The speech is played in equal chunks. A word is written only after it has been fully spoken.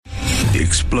The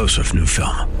explosive new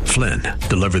film, Flynn,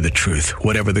 deliver the truth,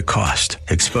 whatever the cost,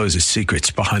 exposes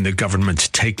secrets behind the government's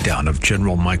takedown of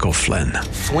General Michael Flynn.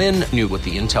 Flynn knew what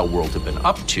the intel world had been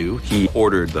up to. He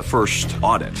ordered the first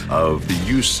audit of the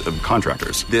use of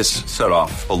contractors. This set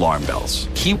off alarm bells.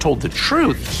 He told the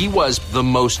truth. He was the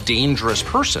most dangerous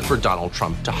person for Donald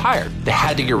Trump to hire. They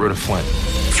had to get rid of Flynn.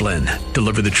 Flynn,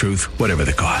 deliver the truth, whatever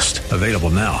the cost. Available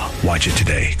now. Watch it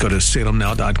today. Go to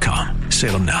salemnow.com.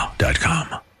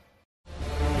 salemnow.com.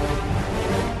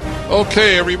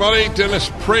 Okay, everybody, Dennis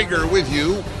Prager with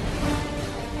you.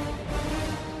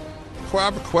 I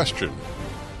have a question.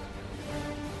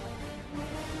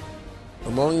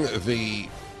 Among the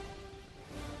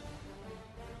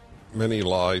many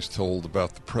lies told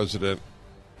about the president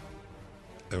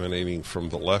emanating from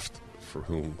the left, for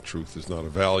whom truth is not a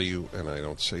value, and I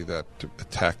don't say that to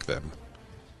attack them.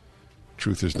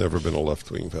 Truth has never been a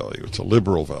left-wing value. It's a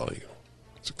liberal value.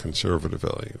 It's a conservative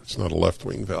value. It's not a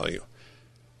left-wing value.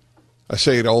 I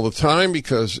say it all the time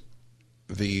because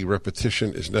the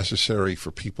repetition is necessary for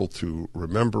people to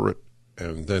remember it,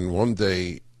 and then one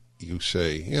day you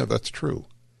say, yeah, that's true.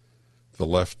 The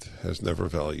left has never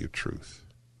valued truth.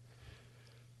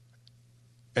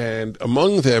 And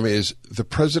among them is the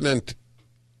president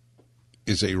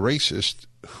is a racist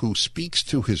who speaks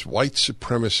to his white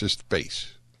supremacist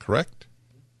base, correct?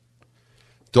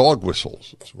 Dog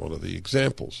whistles is one of the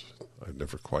examples. I've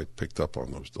never quite picked up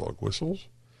on those dog whistles.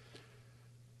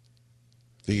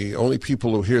 The only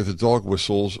people who hear the dog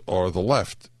whistles are the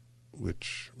left,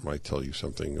 which might tell you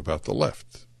something about the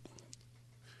left.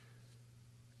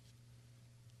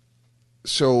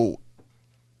 So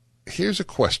here's a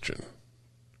question.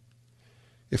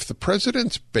 If the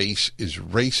president's base is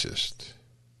racist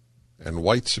and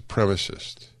white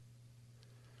supremacist,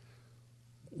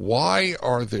 why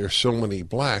are there so many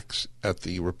blacks at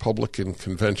the Republican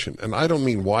convention? And I don't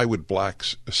mean why would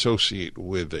blacks associate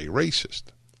with a racist.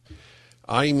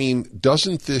 I mean,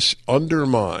 doesn't this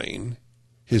undermine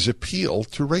his appeal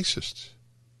to racists?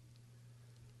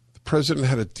 The president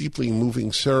had a deeply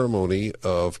moving ceremony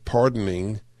of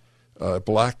pardoning a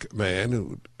black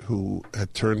man who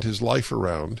had turned his life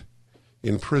around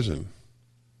in prison.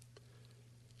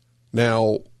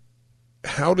 Now,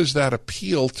 how does that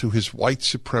appeal to his white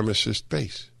supremacist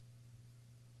base?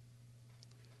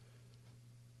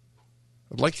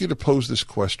 I'd like you to pose this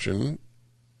question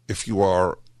if you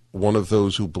are one of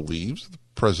those who believes the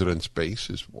president's base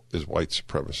is white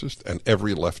supremacist, and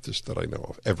every leftist that I know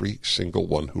of, every single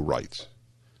one who writes,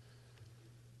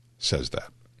 says that.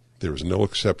 There is no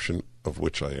exception of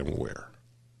which I am aware.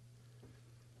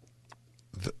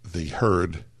 The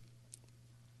herd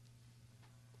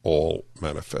all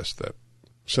manifest that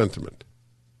sentiment.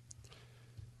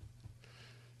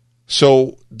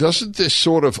 So doesn't this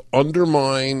sort of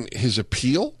undermine his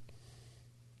appeal?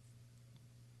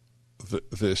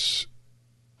 This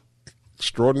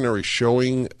extraordinary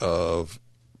showing of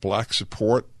black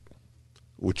support,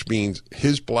 which means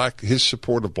his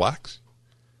support of blacks?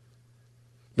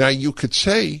 Now, you could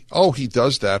say, oh, he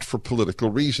does that for political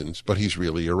reasons, but he's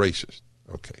really a racist.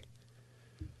 Okay.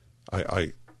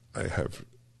 I have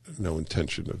no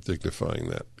intention of dignifying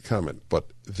that comment,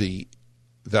 but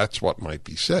that's what might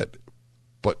be said.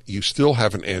 But you still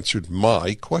haven't answered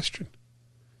my question.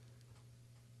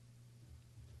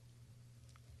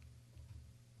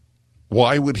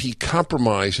 Why would he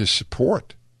compromise his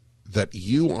support that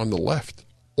you on the left,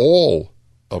 all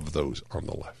of those on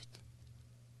the left,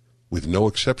 with no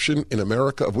exception in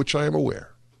America of which I am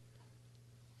aware,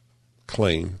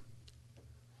 claim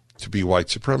to be white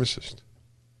supremacist?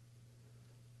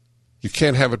 You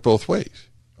can't have it both ways.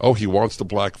 Oh, he wants the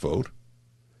black vote,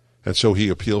 and so he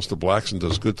appeals to blacks and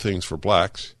does good things for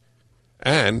blacks,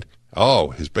 and, oh,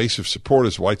 his base of support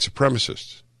is white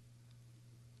supremacists.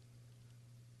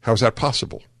 How is that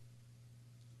possible?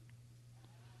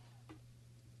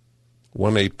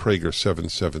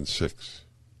 1-8-PRAGER-776.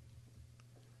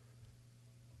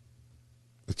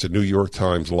 It's a New York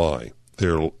Times lie.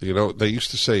 They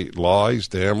used to say lies,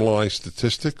 damn lies,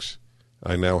 statistics.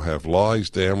 I now have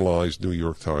lies, damn lies, New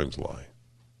York Times lie.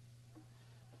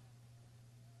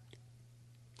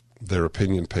 Their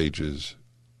opinion pages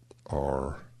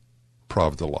are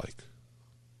Pravda-like,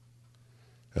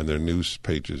 and their news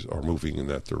pages are moving in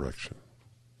that direction.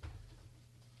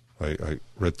 I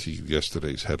read to you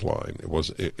yesterday's headline. It was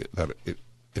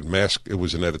it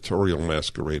was an editorial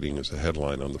masquerading as a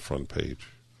headline on the front page.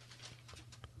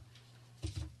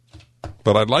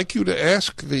 But I'd like you to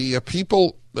ask the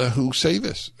people who say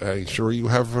this. I'm sure you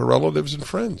have relatives and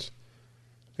friends.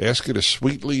 Ask it as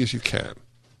sweetly as you can,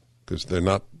 because they're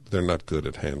not good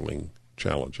at handling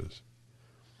challenges.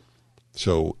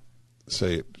 So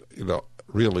say,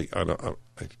 really,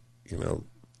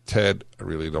 Ted, I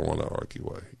really don't want to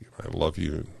argue. I love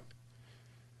you.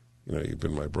 You've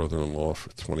been my brother-in-law for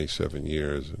 27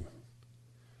 years, and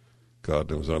God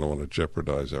knows I don't want to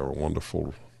jeopardize our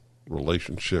wonderful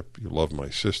relationship. You love my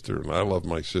sister, and I love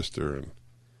my sister, and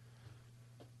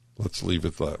let's leave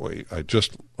it that way. I'm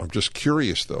just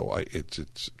curious, though.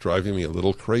 It's driving me a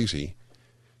little crazy.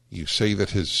 You say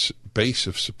that his base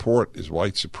of support is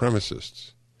white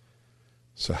supremacists.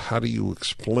 So how do you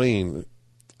explain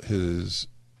his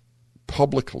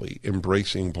publicly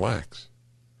embracing blacks?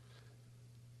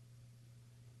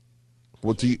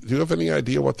 Well, do you have any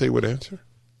idea what they would answer?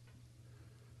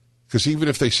 Because even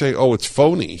if they say, it's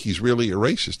phony, he's really a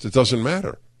racist, it doesn't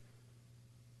matter.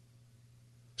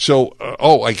 So,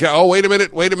 wait a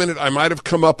minute, I might have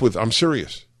come up with, I'm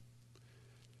serious.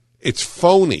 It's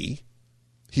phony.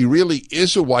 He really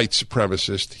is a white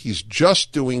supremacist. He's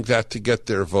just doing that to get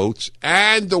their votes,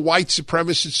 and the white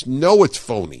supremacists know it's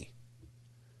phony.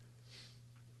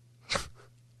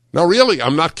 No, really,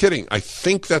 I'm not kidding. I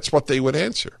think that's what they would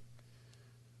answer.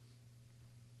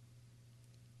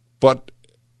 But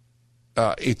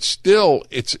it's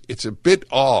a bit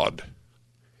odd.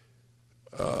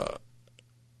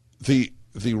 The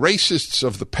racists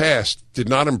of the past did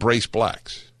not embrace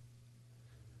blacks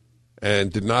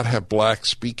and did not have blacks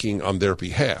speaking on their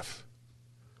behalf.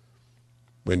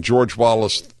 When George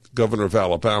Wallace, governor of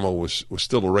Alabama, was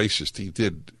still a racist, he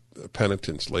did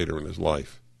penitence later in his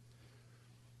life.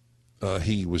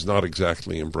 He was not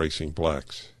exactly embracing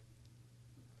blacks.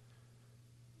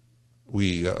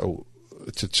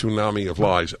 It's a tsunami of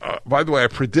lies. By the way, I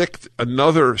predict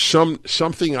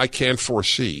something I can't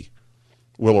foresee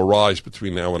will arise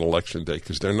between now and Election Day,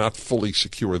 because they're not fully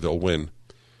secure they'll win.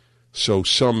 So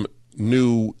some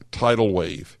new tidal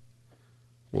wave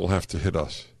will have to hit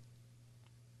us.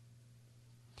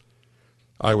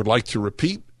 I would like to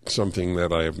repeat something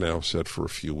that I have now said for a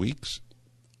few weeks.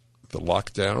 The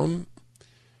lockdown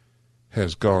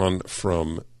has gone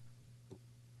from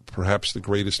perhaps the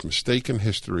greatest mistake in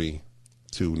history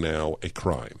to now a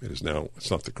crime. It's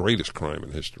not the greatest crime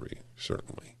in history,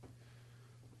 certainly.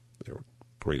 There were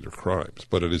greater crimes,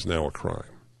 but it is now a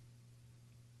crime.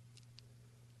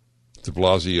 De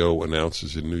Blasio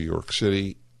announces in New York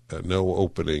City no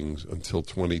openings until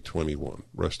 2021.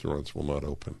 Restaurants will not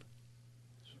open.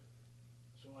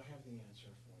 So I have the answer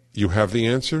for you. You have the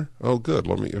answer? Oh, good.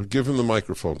 Let me give him the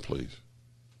microphone, please.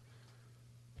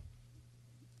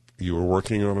 You were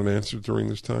working on an answer during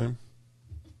this time?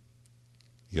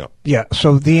 Yeah. Yeah,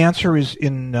 so the answer is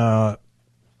in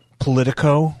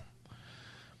Politico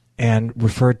and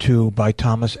referred to by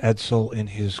Thomas Edsall in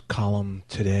his column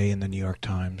today in the New York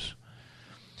Times.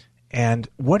 And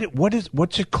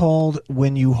what's it called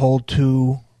when you hold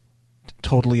two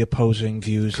totally opposing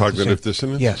views? Cognitive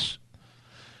dissonance? Yes.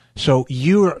 So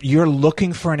you're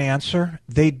looking for an answer.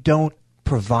 They don't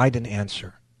provide an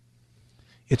answer.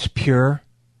 It's pure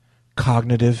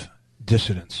cognitive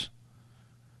dissonance.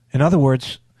 In other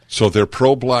words... So they're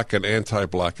pro-black and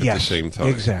anti-black at the same time.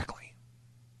 Exactly.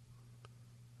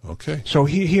 Okay. So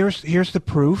here's the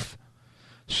proof.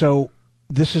 So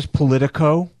this is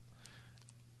Politico.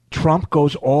 Trump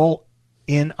goes all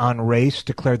in on race,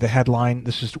 declared the headline.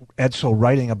 This is Edsall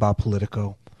writing about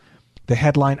Politico. The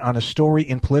headline on a story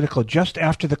in Politico just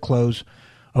after the close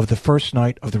of the first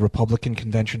night of the Republican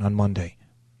convention on Monday.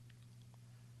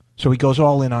 So he goes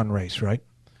all in on race, right?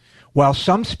 While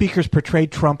some speakers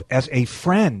portrayed Trump as a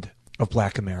friend of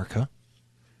black America,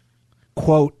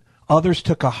 quote, others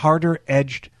took a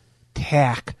harder-edged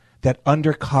tack that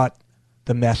undercut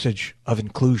the message of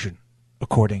inclusion,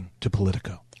 according to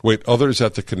Politico. Wait, others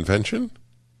at the convention?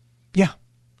 Yeah.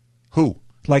 Who?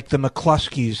 Like the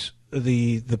McCluskeys,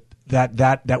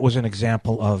 that was an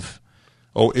example of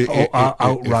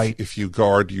outright. If you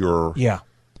guard your... Yeah.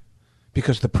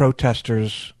 Because the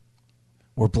protesters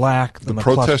were black. The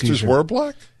protesters were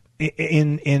black?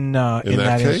 In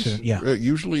that case? incident, yeah.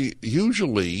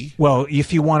 Usually... Well,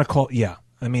 if you want to call... Yeah.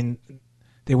 I mean,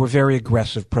 they were very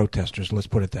aggressive protesters, let's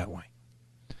put it that way.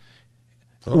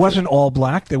 Okay. It wasn't all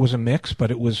black. There was a mix,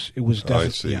 but it was definitely... I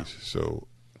see. Yeah. So...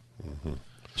 Mm-hmm.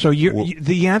 So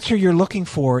the answer you're looking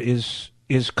for is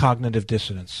cognitive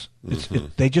dissonance.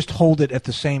 They just hold it at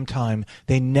the same time.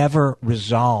 They never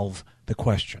resolve the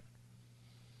question.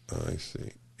 I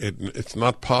see. It's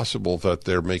not possible that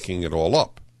they're making it all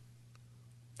up,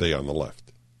 they on the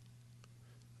left.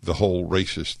 The whole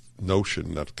racist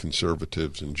notion that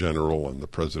conservatives in general and the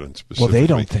president specifically... Well, they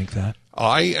don't think that.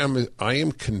 I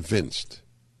am convinced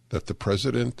that the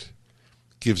president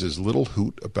gives as little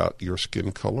hoot about your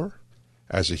skin color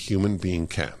as a human being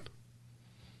can.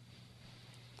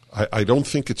 I don't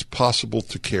think it's possible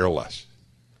to care less.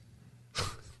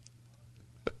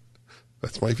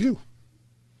 That's my view.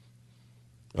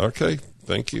 Okay,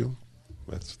 thank you.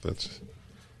 That's the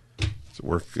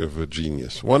work of a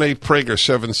genius. 1-8-PRAGER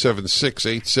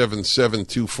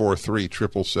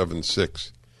 776-877-243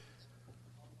 776.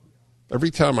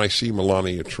 Every time I see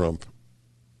Melania Trump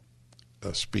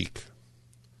speak,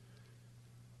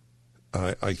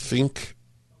 I think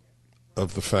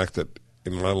of the fact that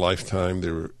in my lifetime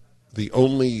there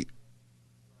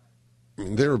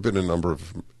have been a number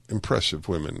of impressive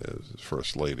women as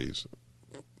first ladies,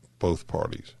 both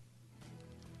parties.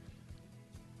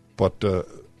 But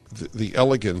the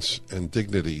elegance and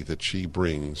dignity that she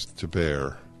brings to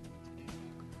bear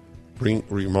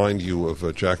remind you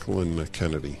of Jacqueline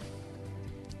Kennedy.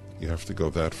 You have to go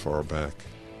that far back.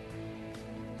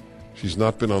 She's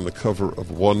not been on the cover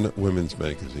of one women's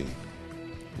magazine.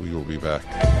 We will be back.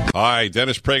 Hi,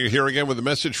 Dennis Prager here again with a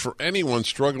message for anyone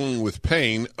struggling with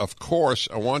pain. Of course,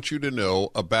 I want you to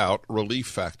know about Relief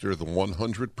Factor, the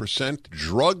 100%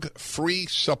 drug-free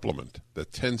supplement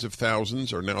that tens of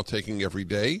thousands are now taking every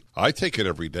day. I take it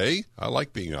every day. I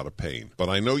like being out of pain. But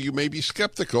I know you may be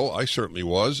skeptical. I certainly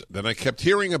was. Then I kept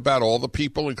hearing about all the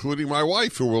people, including my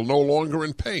wife, who were no longer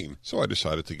in pain. So I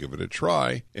decided to give it a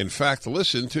try. In fact,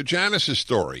 listen to Janice's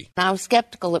story. I was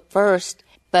skeptical at first.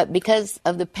 But because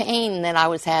of the pain that I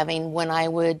was having when I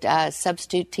would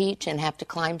substitute teach and have to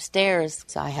climb stairs,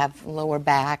 so I have lower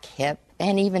back, hip,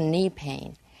 and even knee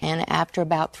pain. And after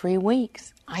about 3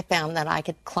 weeks, I found that I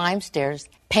could climb stairs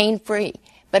pain-free.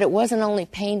 But it wasn't only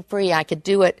pain-free, I could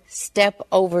do it step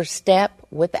over step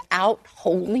without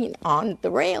holding on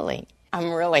the railing.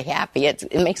 I'm really happy. It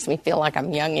makes me feel like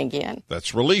I'm young again.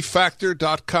 That's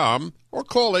ReliefFactor.com or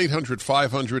call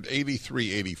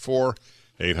 800-500-8384.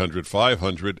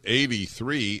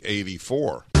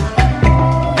 800-500-8384.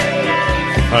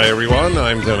 Hi, everyone.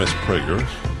 I'm Dennis Prager.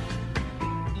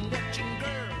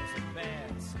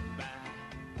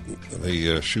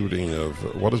 The shooting of,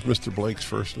 what is Mr. Blake's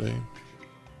first name?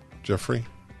 Jeffrey?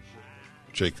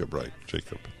 Jacob, right.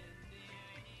 Jacob.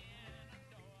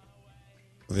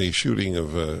 The shooting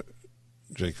of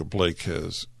Jacob Blake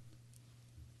has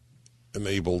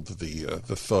enabled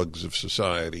the thugs of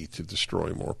society to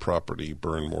destroy more property,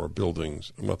 burn more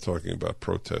buildings. I'm not talking about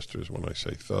protesters when I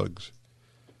say thugs.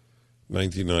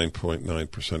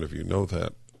 99.9% of you know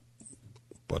that.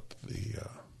 But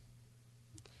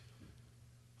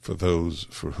for those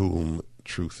for whom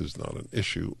truth is not an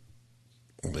issue,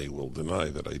 they will deny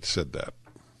that I said that.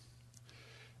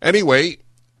 Anyway,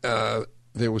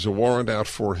 there was a warrant out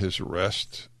for his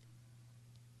arrest.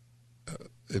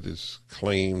 It is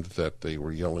claimed that they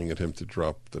were yelling at him to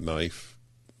drop the knife,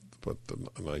 but the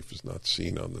knife is not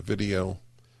seen on the video.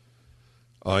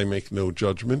 I make no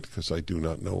judgment because I do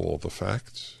not know all the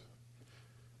facts.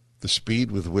 The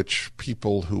speed with which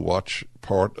people who watch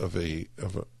part of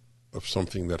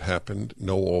something that happened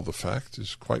know all the facts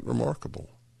is quite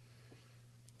remarkable.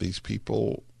 These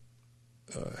people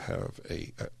have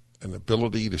an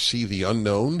ability to see the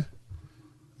unknown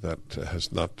that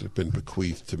has not been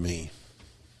bequeathed to me.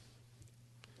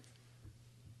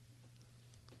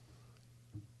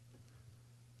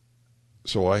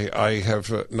 So I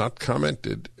have not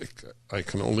commented. I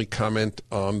can only comment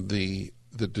on the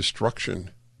destruction.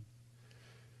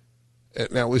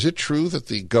 Now, is it true that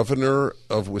the governor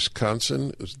of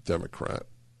Wisconsin, who's a Democrat,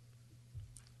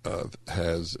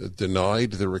 has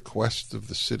denied the request of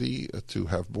the city to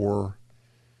have more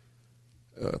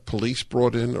police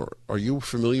brought in? Or are you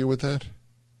familiar with that?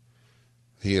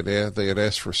 They had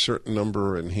asked for a certain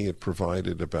number, and he had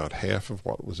provided about half of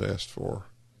what was asked for.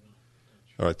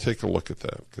 All right, take a look at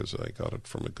that, because I got it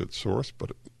from a good source,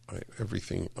 but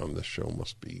everything on this show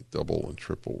must be double and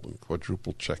triple and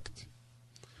quadruple checked.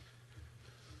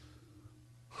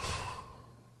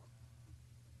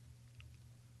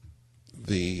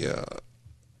 The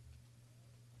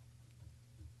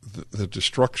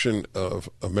destruction of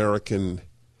American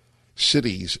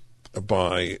cities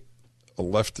by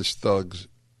leftist thugs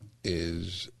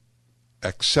is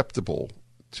acceptable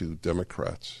to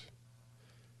Democrats.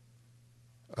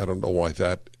 I don't know why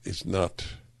that is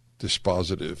not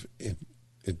dispositive in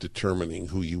determining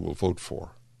who you will vote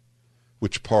for,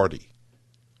 which party.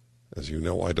 As you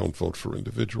know, I don't vote for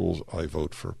individuals. I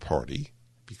vote for party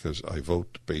because I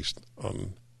vote based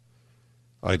on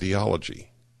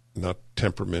ideology, not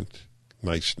temperament,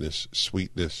 niceness,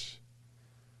 sweetness.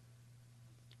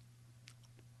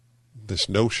 This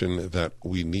notion that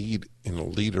we need in a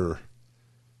leader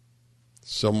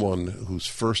someone who is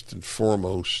first and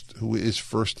foremost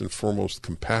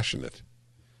compassionate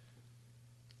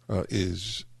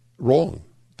is wrong.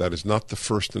 That is not the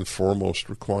first and foremost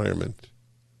requirement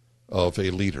of a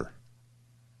leader.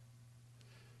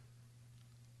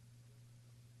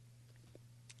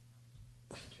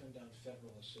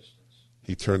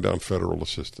 He turned down federal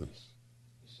assistance.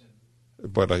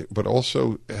 But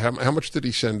also, how much did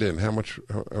he send in? How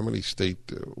many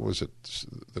state was it?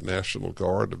 The National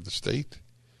Guard of the state?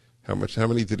 How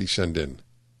many did he send in?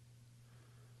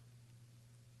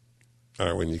 All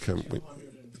right, when you come,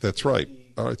 that's right.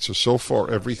 All right, so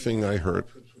far everything I heard,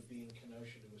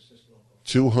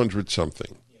 200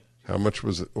 something. How much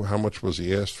was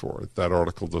he asked for? That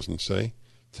article doesn't say.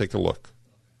 Take a look.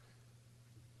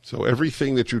 So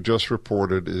everything that you just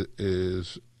reported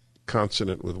is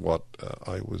consonant with what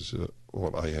I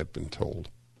had been told.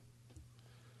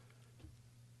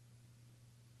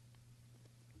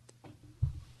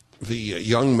 The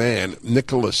young man,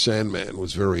 Nicholas Sandmann,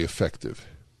 was very effective.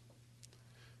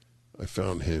 I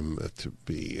found him to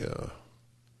be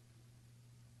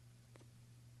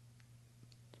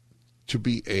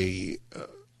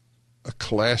a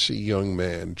classy young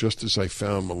man, just as I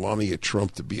found Melania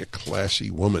Trump to be a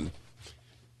classy woman.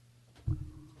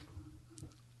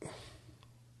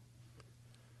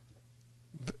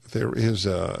 There is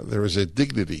a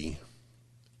dignity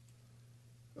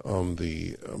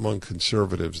among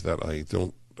conservatives that I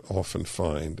don't often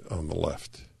find on the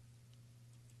left.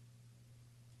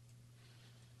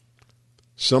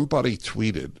 Somebody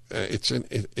tweeted,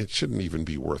 it shouldn't even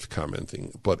be worth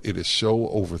commenting, but it is so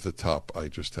over the top, I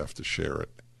just have to share it.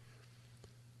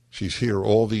 She's here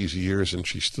all these years and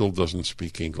she still doesn't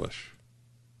speak English.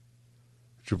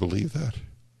 Did you believe that?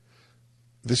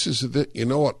 You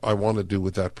know what I want to do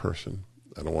with that person?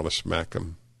 I don't want to smack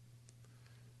him.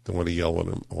 Don't want to yell at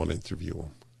him. I want to interview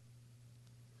him.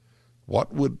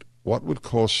 What would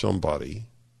cause somebody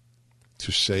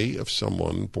to say of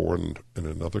someone born in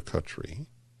another country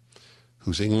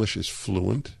whose English is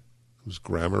fluent, whose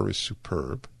grammar is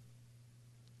superb,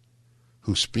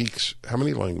 who speaks, how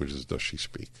many languages does she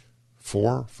speak?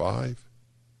 4, 5?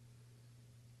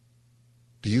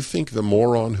 Do you think the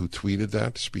moron who tweeted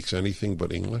that speaks anything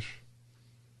but English?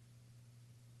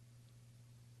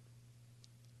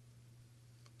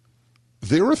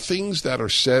 There are things that are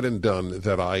said and done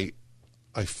that I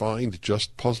find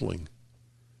just puzzling.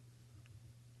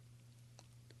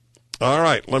 All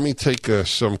right, let me take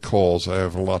some calls. I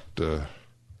have a lot,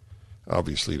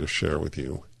 obviously, to share with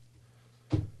you.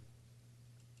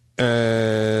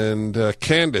 And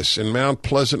Candace in Mount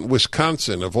Pleasant,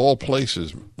 Wisconsin, of all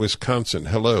places, Wisconsin.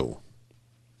 Hello.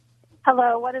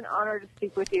 Hello. What an honor to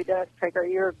speak with you, Dennis Prager.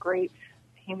 You're a great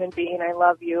human being. I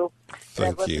love you.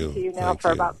 Thank you. I've listened to you now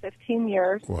for about 15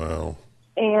 years. Wow.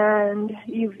 And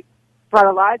you've brought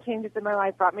a lot of changes in my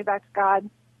life, brought me back to God.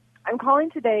 I'm calling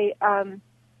today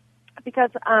because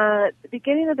at the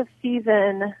beginning of the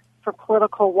season for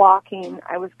political walking,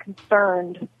 I was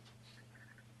concerned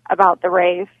about the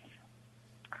race.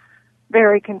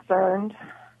 Very concerned.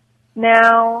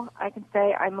 Now I can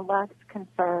say I'm less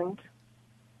concerned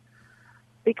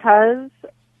because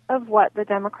of what the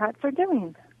Democrats are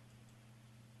doing.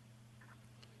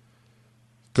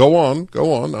 Go on.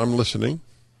 I'm listening.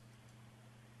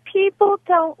 People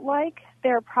don't like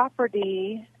their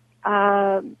property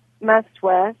messed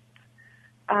with.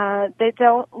 They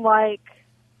don't like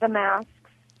the masks.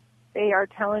 They are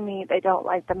telling me they don't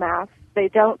like the masks. They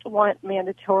don't want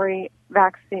mandatory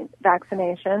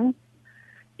vaccinations.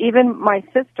 Even my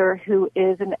sister, who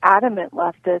is an adamant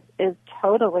leftist, is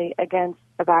totally against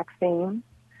the vaccine.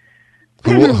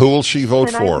 Who will she vote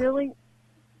for?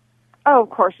 Of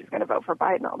course she's going to vote for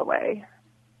Biden all the way.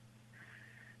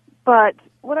 But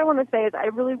what I want to say is I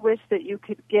really wish that you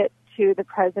could get to the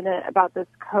president about this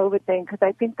COVID thing, because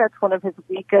I think that's one of his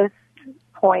weakest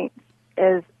points,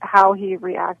 is how he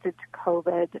reacted to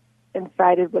COVID and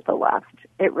sided with the left.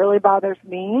 It really bothers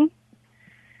me.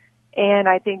 And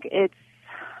I think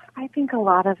a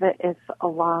lot of it is a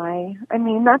lie. I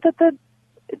mean, not that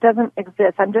it doesn't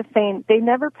exist. I'm just saying they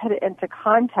never put it into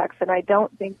context, and I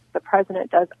don't think the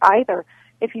president does either.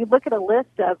 If you look at a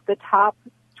list of the top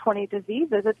 20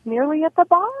 diseases, it's nearly at the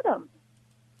bottom.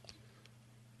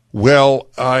 Well,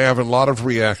 I have a lot of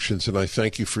reactions, and I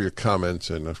thank you for your comments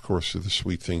and, of course, the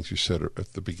sweet things you said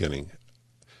at the beginning.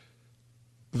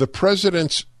 The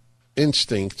president's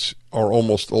instincts are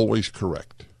almost always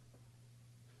correct.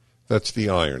 That's the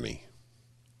irony.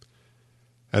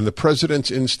 And the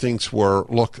president's instincts were,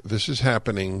 look, this is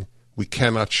happening. We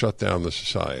cannot shut down the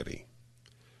society.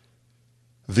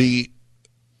 The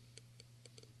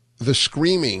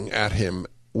screaming at him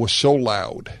was so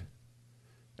loud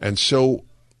and so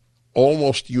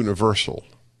almost universal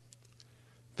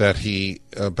that he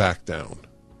backed down.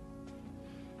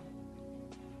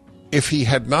 If he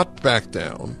had not backed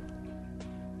down,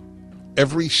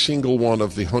 every single one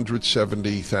of the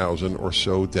 170,000 or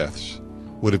so deaths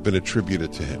would have been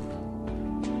attributed to him.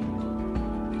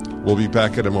 We'll be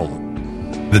back in a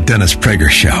moment. The Dennis Prager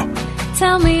Show.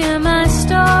 Tell me my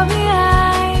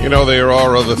story. You know, there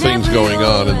are other things going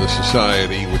on in the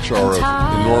society which are of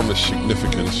enormous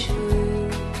significance.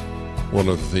 One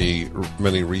of the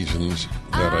many reasons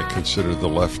that I consider the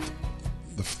left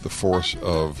the force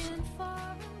of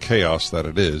chaos that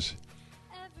it is.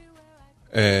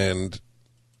 And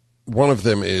one of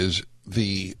them is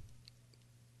the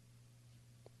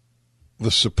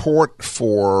support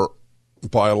for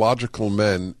biological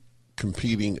men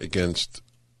competing against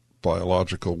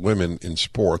biological women in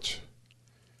sports.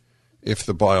 If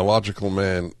the biological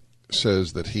man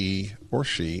says that he or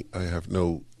she, I have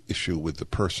no issue with the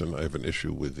person, I have an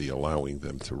issue with the allowing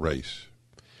them to race.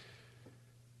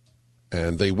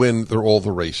 And they win all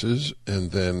the races,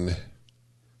 and then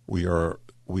we are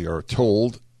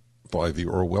told by the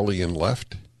Orwellian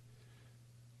left,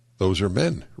 those are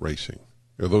men racing,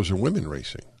 or those are women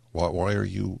racing. Why are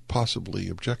you possibly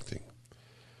objecting?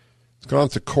 It's gone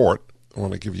to court. I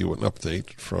want to give you an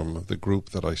update from the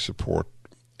group that I support,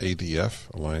 ADF,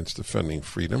 Alliance Defending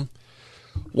Freedom.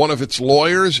 One of its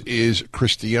lawyers is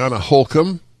Christiana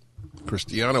Holcomb.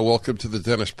 Christiana, welcome to the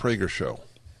Dennis Prager Show.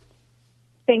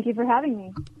 Thank you for having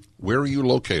me. Where are you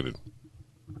located?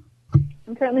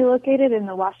 I'm currently located in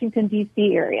the Washington,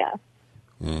 D.C. area.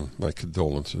 My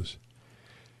condolences.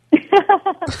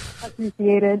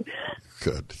 Appreciated.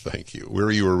 Good, thank you. Where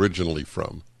are you originally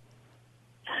from?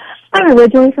 I'm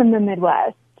originally from the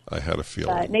Midwest, I had a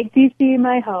feeling. but make D.C.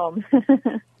 my home.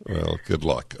 Well, good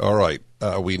luck. All right.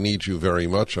 We need you very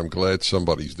much. I'm glad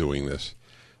somebody's doing this.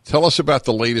 Tell us about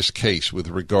the latest case with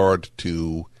regard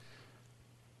to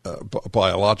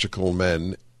biological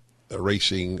men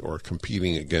racing or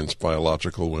competing against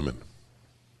biological women.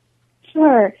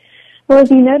 Sure. Well, as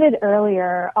you noted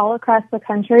earlier, all across the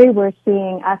country, we're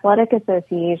seeing athletic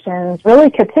associations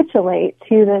really capitulate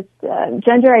to this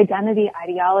gender identity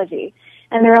ideology.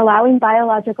 And they're allowing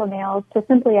biological males to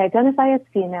simply identify as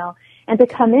female and to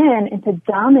come in and to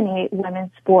dominate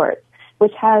women's sports,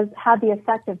 which has had the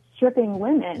effect of stripping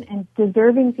women and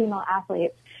deserving female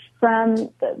athletes from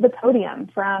the podium,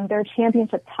 from their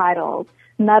championship titles,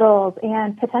 medals,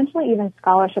 and potentially even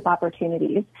scholarship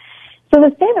opportunities. So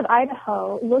the state of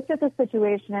Idaho looked at the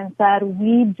situation and said,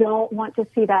 we don't want to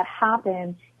see that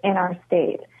happen in our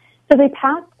state. So they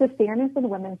passed the Fairness in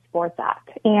Women's Sports Act,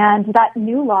 and that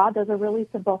new law does a really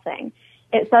simple thing.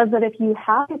 It says that if you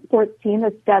have a sports team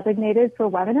that's designated for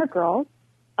women or girls,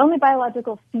 only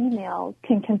biological females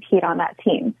can compete on that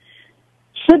team.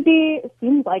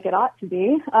 Seems like it ought to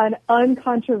be, an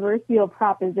uncontroversial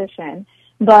proposition.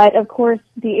 But, of course,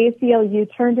 the ACLU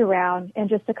turned around, and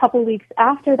just a couple weeks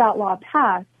after that law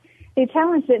passed, they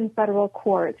challenged it in federal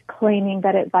court, claiming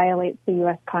that it violates the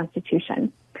U.S.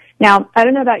 Constitution. Now, I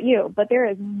don't know about you, but there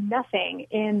is nothing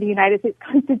in the United States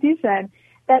Constitution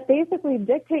that basically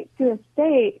dictates to a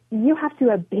state you have to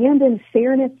abandon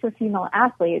fairness for female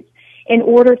athletes in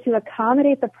order to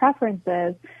accommodate the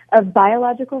preferences of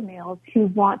biological males who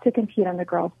want to compete on the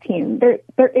girls' team.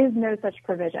 There is no such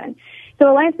provision.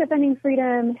 So Alliance Defending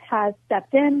Freedom has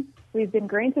stepped in. We've been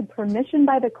granted permission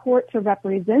by the court to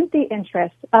represent the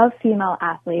interests of female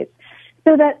athletes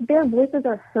so that their voices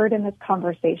are heard in this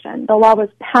conversation. The law was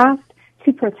passed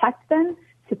to protect them,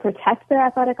 to protect their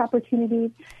athletic opportunities,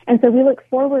 and so we look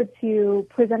forward to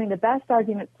presenting the best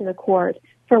arguments to the court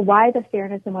for why the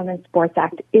Fairness in Women's Sports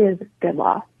Act is good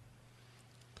law.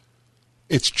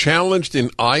 It's challenged in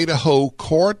Idaho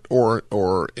court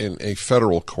or in a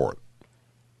federal court?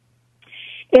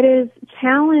 It is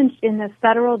challenged in the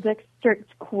federal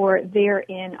district court there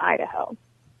in Idaho.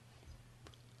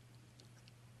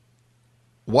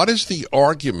 What is the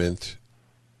argument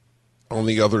on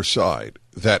the other side?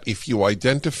 That if you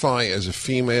identify as a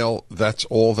female, that's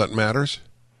all that matters?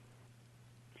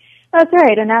 That's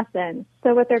right, in essence.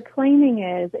 So what they're claiming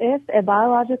is if a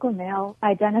biological male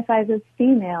identifies as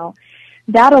female,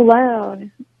 that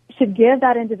alone should give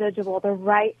that individual the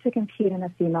right to compete in the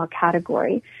female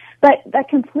category. But that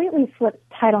completely flips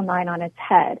Title IX on its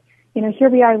head. You know, here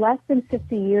we are less than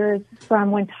 50 years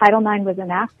from when Title IX was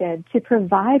enacted to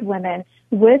provide women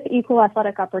with equal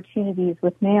athletic opportunities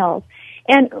with males.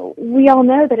 And we all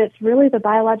know that it's really the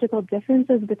biological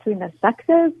differences between the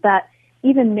sexes that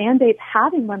even mandates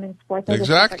having women's sports as a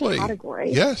separate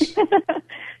category. Yes. So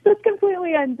it's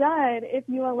completely undone if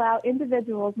you allow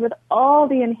individuals with all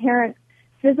the inherent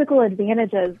physical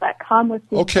advantages that come with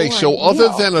being okay, so other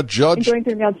than a judge going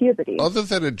through male puberty. Other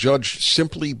than a judge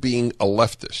simply being a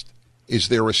leftist, is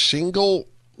there a single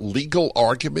legal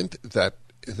argument that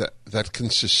can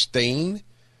sustain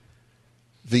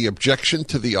the objection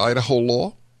to the Idaho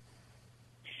law?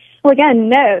 Well, again,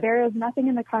 no. There is nothing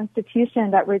in the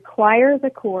Constitution that requires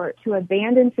a court to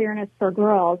abandon fairness for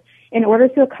girls in order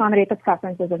to accommodate the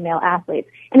preferences of male athletes.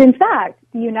 And in fact,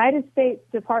 the United States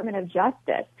Department of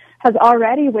Justice has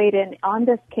already weighed in on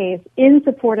this case in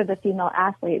support of the female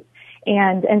athletes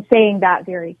and saying that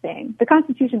very thing. The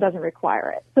Constitution doesn't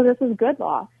require it. So this is good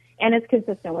law, and it's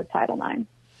consistent with Title IX.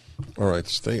 All right,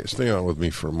 stay on with me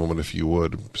for a moment, if you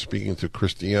would. Speaking to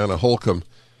Christiana Holcomb,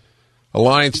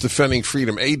 Alliance Defending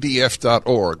Freedom,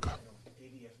 ADF.org.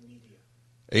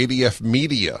 ADF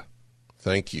Media.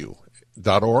 Thank you.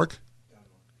 .org?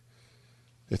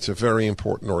 It's a very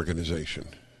important organization.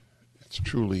 It's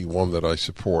truly one that I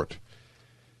support.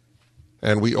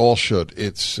 And we all should.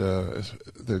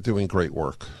 They're doing great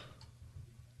work.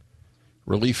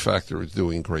 Relief Factor is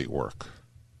doing great work.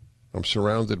 I'm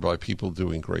surrounded by people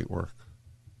doing great work.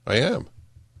 I am.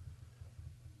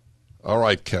 All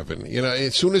right, Kevin.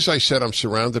 As soon as I said I'm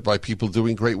surrounded by people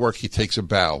doing great work, he takes a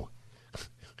bow.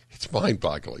 It's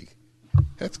mind-boggling.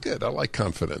 That's good. I like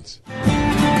confidence.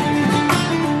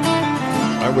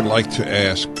 I would like to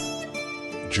ask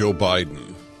Joe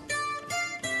Biden,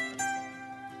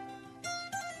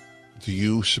 do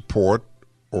you support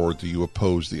or do you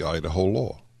oppose the Idaho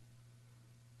law?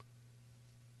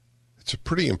 It's a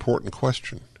pretty important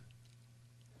question.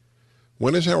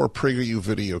 When is our PragerU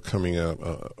video coming out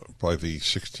by the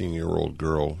 16-year-old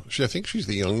girl? I think she's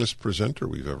the youngest presenter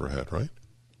we've ever had, right?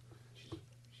 She's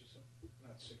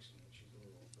not 16. She's a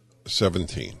little older.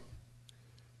 17.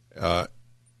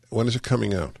 When is it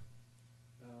coming out?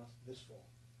 This fall.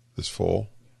 This fall?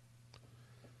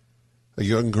 Yeah. A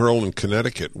young girl in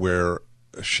Connecticut where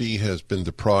she has been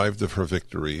deprived of her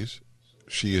victories.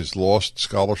 She has lost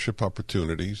scholarship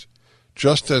opportunities,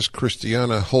 just as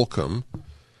Christiana Holcomb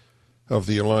of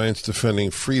the Alliance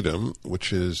Defending Freedom,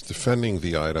 which is defending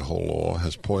the Idaho law,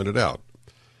 has pointed out.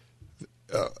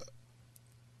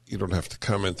 You don't have to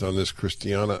comment on this,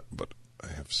 Christiana, but I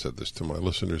have said this to my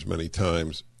listeners many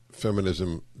times.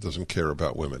 Feminism doesn't care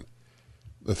about women.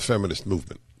 The feminist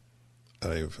movement.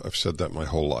 I've said that my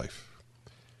whole life.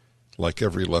 Like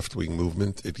every left-wing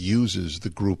movement, it uses the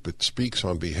group it speaks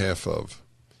on behalf of,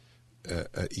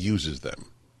 uses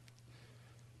them.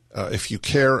 If you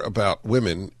care about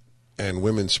women and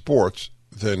women's sports,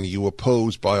 then you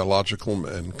oppose biological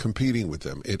men competing with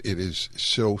them. It is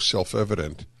so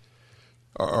self-evident.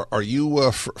 Are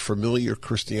you familiar,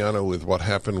 Christiana, with what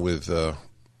happened with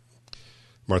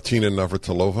Martina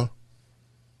Navratilova?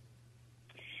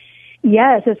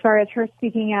 Yes, as far as her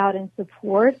speaking out in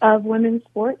support of women's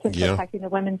sports and protecting the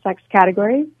women's sex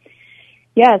categories.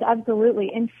 Yes, absolutely.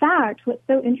 In fact, what's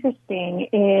so interesting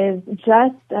is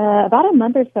just about a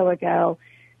month or so ago,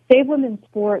 Save Women's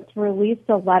Sports released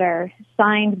a letter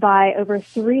signed by over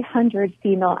 300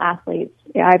 female athletes,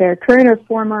 either current or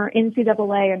former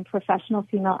NCAA and professional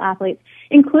female athletes,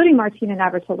 including Martina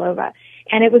Navratilova.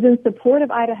 And it was in support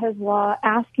of Idaho's law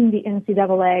asking the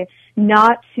NCAA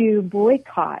not to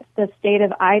boycott the state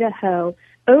of Idaho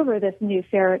over this new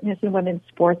Fairness in Women's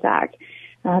Sports Act.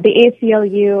 The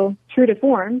ACLU, true to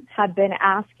form, had been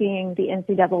asking the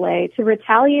NCAA to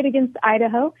retaliate against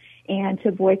Idaho and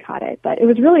to boycott it. But it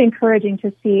was really encouraging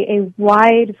to see a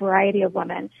wide variety of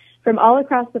women from all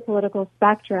across the political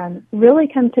spectrum really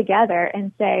come together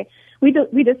and say, we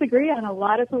disagree on a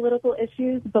lot of political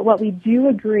issues, but what we do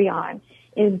agree on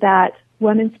is that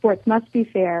women's sports must be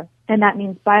fair, and that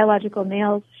means biological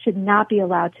males should not be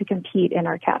allowed to compete in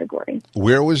our category.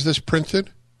 Where was this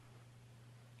printed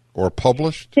or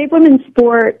published? Save Women's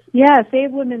Sports. Yeah,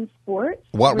 Save Women's Sports.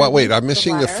 Wait, I'm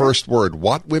missing the first word.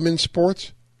 What women's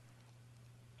sports?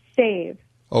 Save.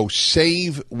 Oh,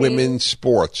 Save Women's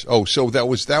Sports. Oh, so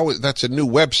that's a new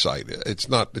website. It's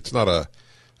not a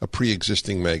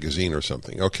pre-existing magazine or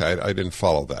something. Okay, I didn't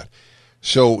follow that.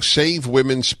 So Save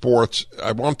Women's Sports,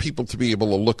 I want people to be able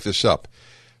to look this up.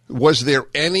 Was there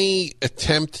any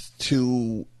attempt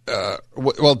to,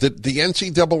 did the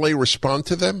NCAA respond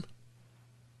to them?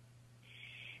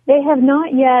 They have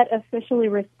not yet officially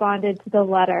responded to the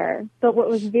letter, but what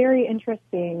was very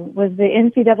interesting was the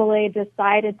NCAA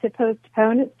decided to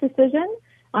postpone its decision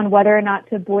on whether or not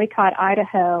to boycott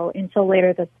Idaho until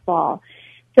later this fall.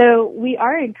 So we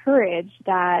are encouraged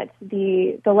that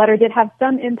the letter did have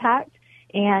some impact,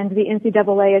 and the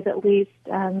NCAA is at least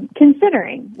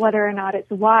considering whether or not it's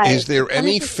wise. Is there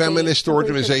any feminist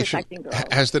organization?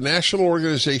 Has the National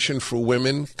Organization for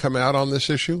Women come out on this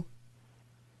issue?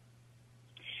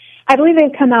 I believe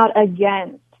they've come out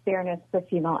against fairness for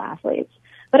female athletes.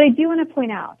 But I do want to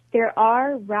point out, there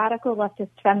are radical leftist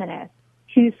feminists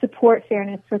to support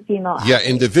fairness for female athletes. Yeah,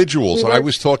 individuals. I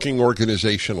was talking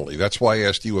organizationally. That's why I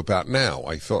asked you about NOW.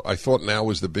 I thought NOW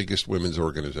was the biggest women's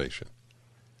organization.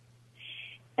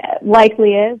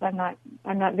 Likely is. I'm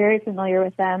not very familiar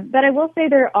with them, but I will say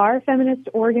there are feminist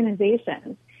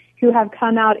organizations who have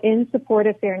come out in support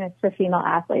of fairness for female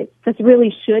athletes. This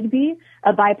really should be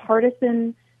a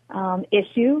bipartisan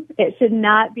issue. It should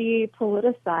not be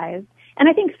politicized. And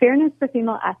I think fairness for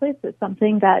female athletes is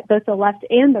something that both the left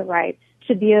and the right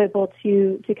should be able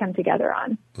to come together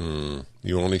on.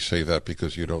 You only say that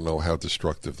because you don't know how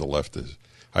destructive the left is.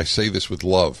 I say this with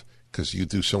love because you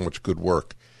do so much good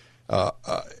work.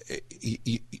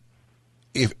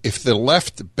 If the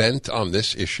left bent on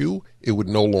this issue, it would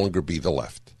no longer be the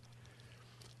left.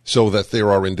 So that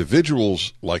there are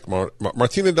individuals like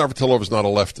Martina Navratilova is not a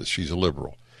leftist; she's a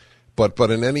liberal. But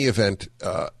in any event,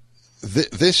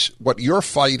 what you're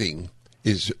fighting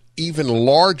is even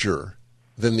larger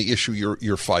than the issue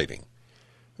you're fighting.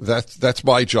 That's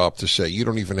my job to say. You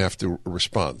don't even have to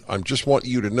respond. I just want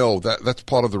you to know that that's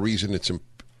part of the reason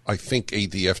I think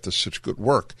ADF does such good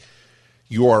work.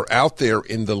 You are out there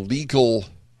in the legal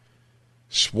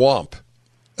swamp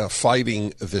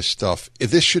fighting this stuff.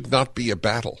 This should not be a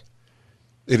battle.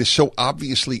 It is so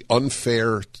obviously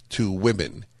unfair to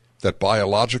women that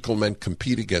biological men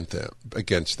compete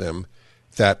against them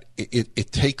that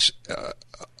it takes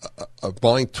a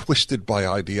mind twisted by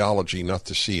ideology not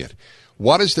to see it.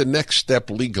 What is the next step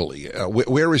legally?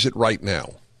 Where is it right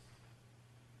now?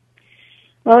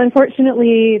 Well,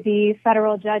 unfortunately, the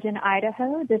federal judge in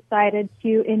Idaho decided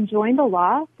to enjoin the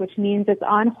law, which means it's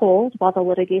on hold while the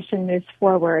litigation moves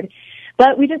forward.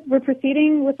 But we're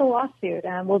proceeding with the lawsuit,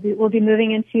 and we'll be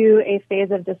moving into a phase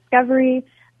of discovery.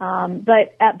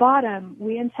 But at bottom,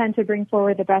 we intend to bring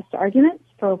forward the best arguments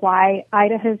for why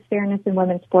Idaho's Fairness in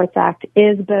Women's Sports Act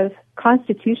is both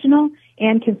constitutional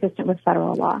and consistent with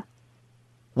federal law.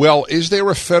 Well, is there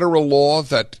a federal law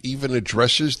that even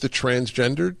addresses the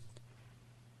transgendered?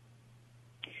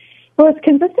 Well, it's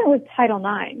consistent with Title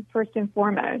IX, first and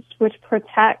foremost, which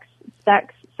protects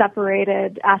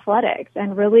sex-separated athletics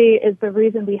and really is the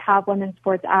reason we have women's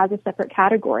sports as a separate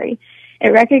category.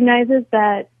 It recognizes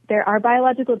that there are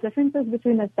biological differences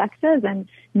between the sexes and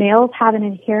males have an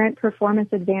inherent performance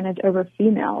advantage over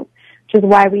females, which is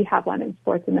why we have women's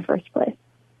sports in the first place.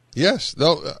 Yes,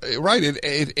 right.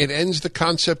 It ends the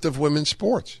concept of women's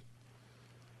sports.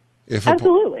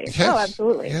 Absolutely. Yes,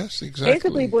 absolutely. Yes, exactly.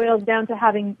 Basically boils down to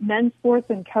having men's sports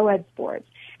and co-ed sports.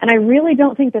 And I really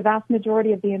don't think the vast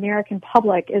majority of the American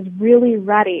public is really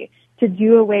ready to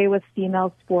do away with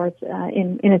female sports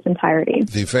in its entirety.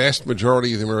 The vast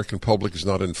majority of the American public is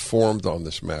not informed on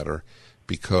this matter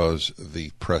because the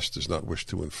press does not wish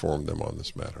to inform them on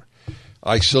this matter.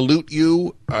 I salute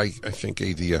you. I think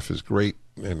ADF is great,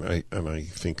 and I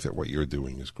think that what you're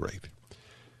doing is great.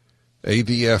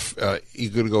 ADF, you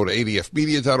could go to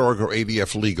adfmedia.org or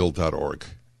adflegal.org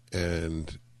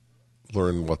and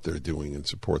learn what they're doing and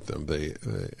support them.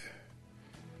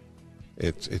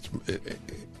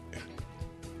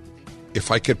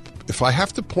 If I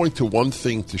have to point to one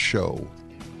thing to show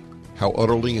how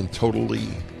utterly and totally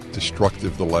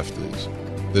destructive the left is,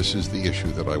 this is the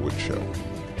issue that I would show.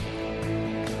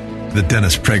 The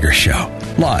Dennis Prager Show,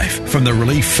 live from the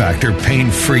Relief Factor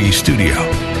Pain-Free Studio.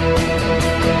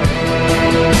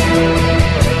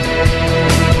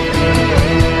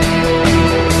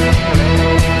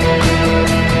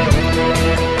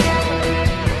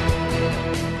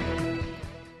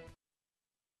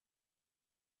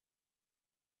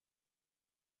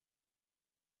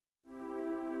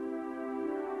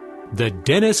 The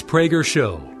Dennis Prager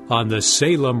Show on the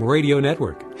Salem Radio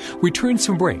Network returns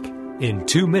from break in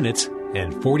 2 minutes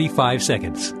and 45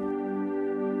 seconds.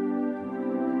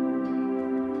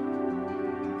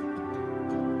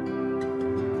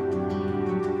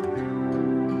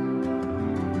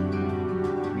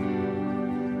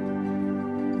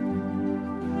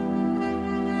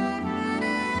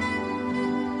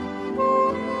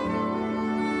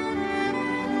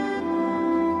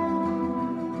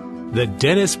 The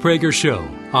Dennis Prager Show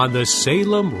on the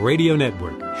Salem Radio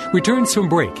Network returns from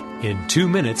break in 2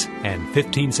 minutes and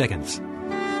 15 seconds.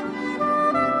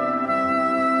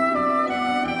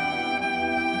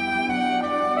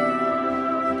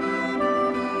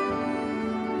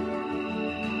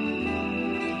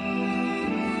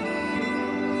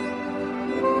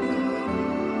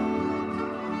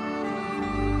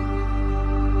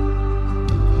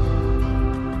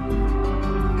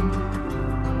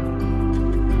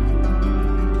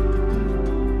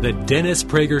 The Dennis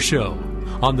Prager Show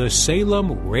on the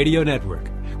Salem Radio Network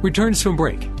returns from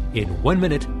break in 1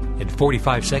 minute and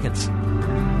 45 seconds.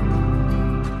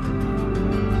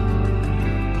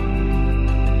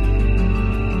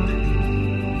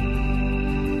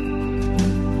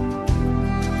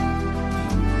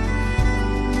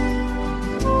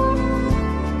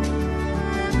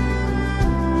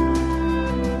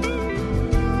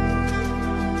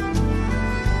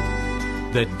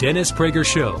 The Dennis Prager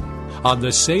Show on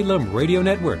the Salem Radio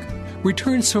Network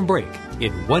returns from break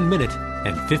in 1 minute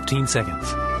and 15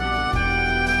 seconds.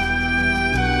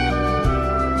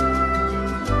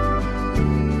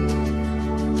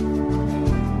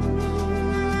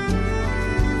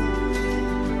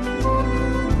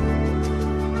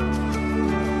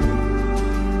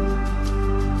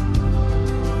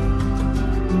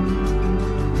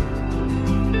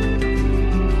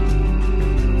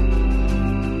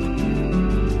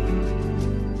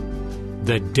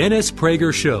 The Dennis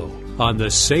Prager Show on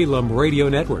the Salem Radio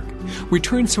Network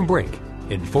returns from break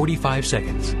in 45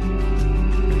 seconds.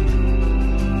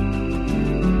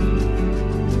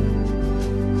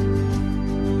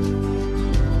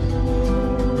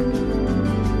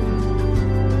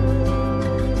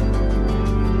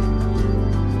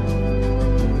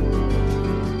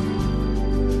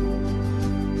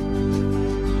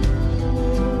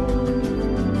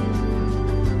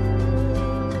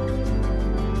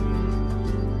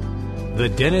 The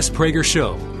Dennis Prager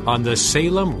Show on the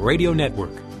Salem Radio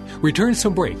Network returns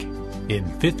from break in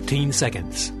 15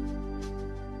 seconds.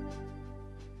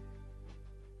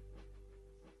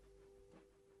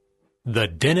 The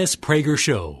Dennis Prager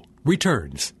Show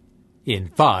returns in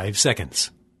 5 seconds.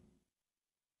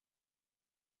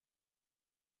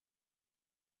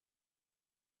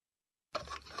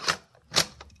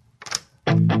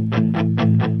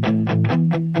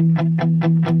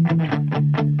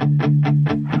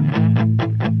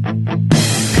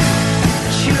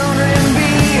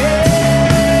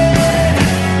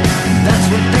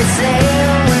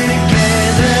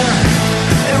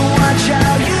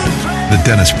 The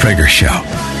Dennis Prager Show.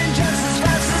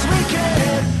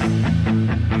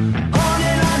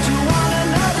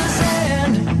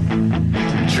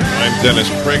 I'm Dennis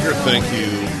Prager. Thank you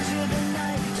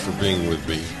for being with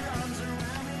me.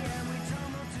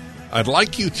 I'd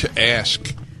like you to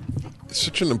ask, it's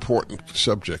such an important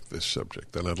subject, this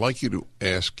subject, and I'd like you to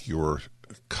ask your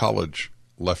college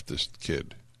leftist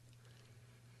kid,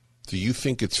 do you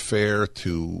think it's fair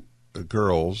to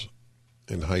girls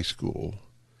in high school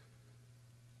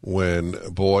when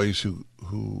boys who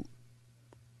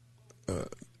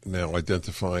now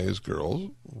identify as girls,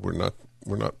 we're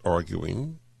not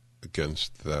arguing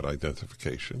against that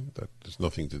identification. That has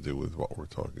nothing to do with what we're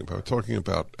talking about. We're talking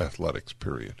about athletics,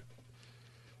 period.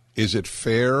 Is it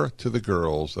fair to the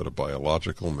girls that a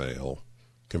biological male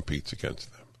competes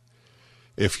against them?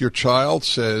 If your child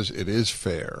says it is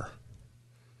fair,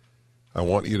 I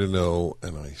want you to know,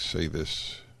 and I say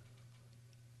this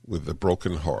with a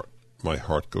broken heart, my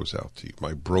heart goes out to you.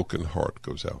 My broken heart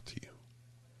goes out to you.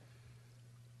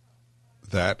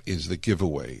 That is the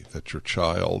giveaway that your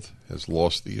child has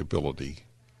lost the ability,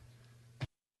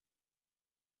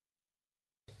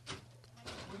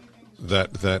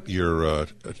 that your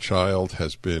child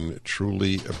has been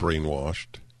truly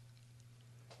brainwashed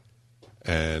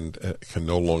and can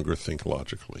no longer think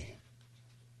logically.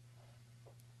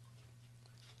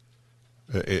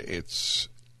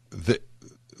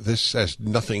 This has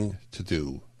nothing to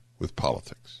do with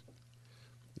politics.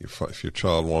 If your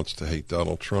child wants to hate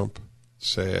Donald Trump,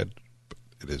 sad, but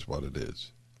it is what it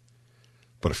is.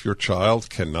 But if your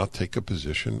child cannot take a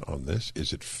position on this,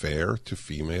 is it fair to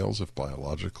females if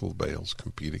biological males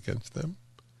compete against them?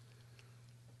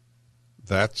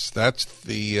 That's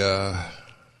the,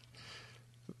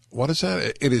 what is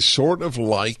that? It is sort of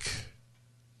like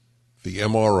the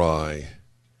MRI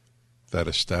that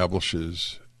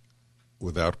establishes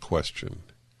without question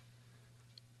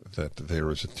that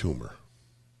there is a tumor.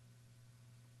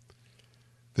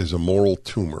 There's a moral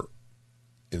tumor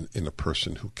in a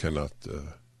person who cannot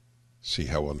see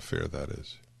how unfair that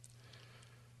is.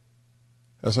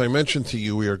 As I mentioned to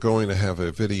you, we are going to have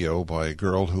a video by a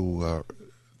girl who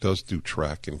does do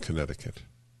track in Connecticut.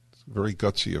 It's very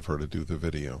gutsy of her to do the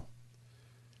video.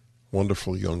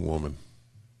 Wonderful young woman.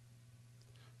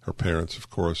 Her parents,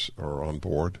 of course, are on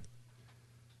board.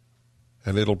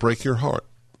 And it'll break your heart.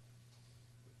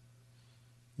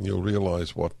 You'll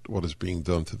realize what is being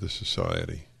done to this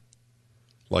society.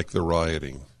 Like the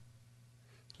rioting.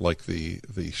 Like the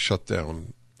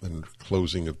shutdown and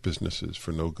closing of businesses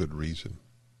for no good reason.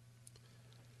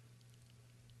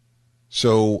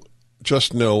 So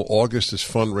just know August is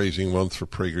fundraising month for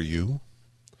PragerU.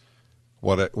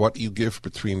 What you give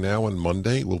between now and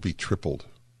Monday will be tripled.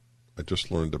 I just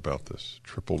learned about this.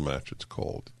 Triple match, it's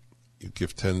called. You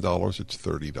give $10, it's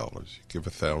 $30. You give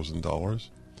 $1,000,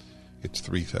 it's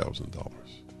 $3,000.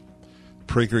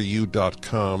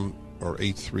 PragerU.com or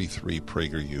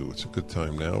 833-PragerU. It's a good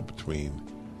time now between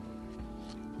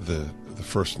the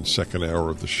first and second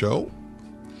hour of the show.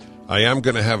 I am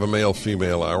going to have a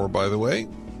male-female hour, by the way.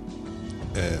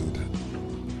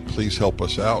 And please help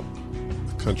us out.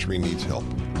 The country needs help.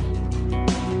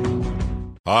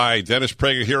 Hi, Dennis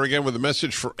Prager here again with a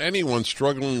message for anyone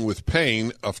struggling with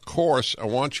pain. Of course, I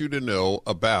want you to know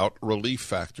about Relief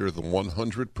Factor, the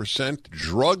 100%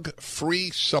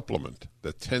 drug-free supplement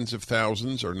that tens of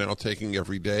thousands are now taking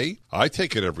every day. I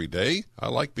take it every day. I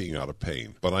like being out of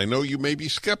pain. But I know you may be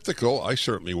skeptical. I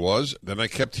certainly was. Then I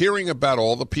kept hearing about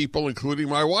all the people, including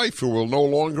my wife, who were no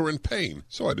longer in pain.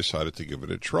 So I decided to give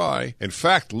it a try. In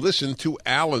fact, listen to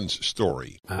Alan's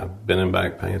story. I've been in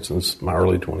back pain since my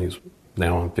early 20s.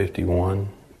 Now I'm 51.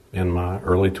 In my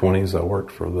early 20s, I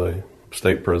worked for the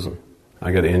state prison.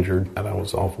 I got injured and I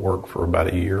was off work for about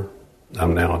a year.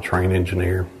 I'm now a trained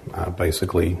engineer. I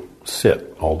basically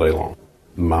sit all day long.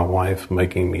 My wife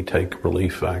making me take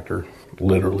Relief Factor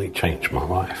literally changed my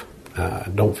life. I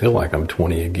don't feel like I'm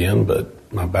 20 again, but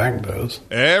my back does.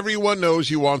 Everyone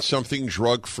knows you want something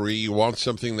drug-free. You want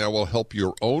something that will help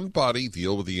your own body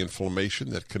deal with the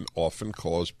inflammation that can often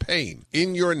cause pain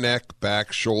in your neck,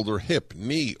 back, shoulder, hip,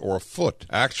 knee, or foot.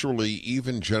 Actually,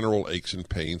 even general aches and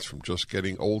pains from just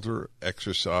getting older,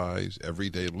 exercise,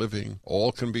 everyday living,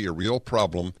 all can be a real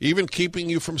problem, even keeping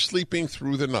you from sleeping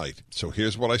through the night. So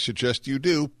here's what I suggest you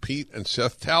do. Pete and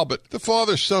Seth Talbot, the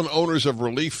father-son owners of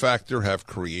Relief Factor, have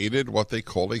created what they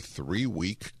call a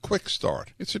 3-week quick start.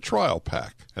 It's a trial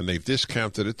pack, and they've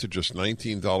discounted it to just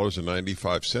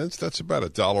 $19.95. That's about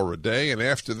 $1 a day, and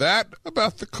after that,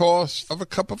 about the cost of a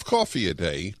cup of coffee a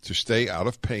day to stay out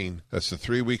of pain. That's the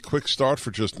 3-week quick start for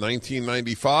just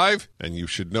 $19.95, and you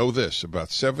should know this. About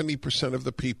 70% of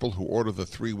the people who order the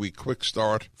 3-week quick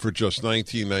start for just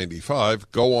 $19.95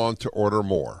 go on to order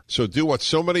more. So do what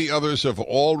so many others have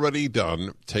already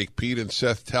done. Take Pete and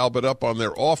Seth Talbot up on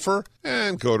their offer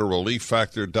and go to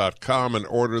ReliefFactor.com and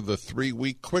order the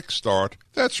 3-week quick start.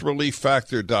 That's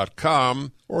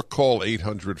ReliefFactor.com, or call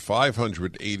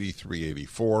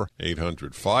 800-500-8384,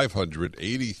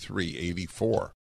 800-500-8384.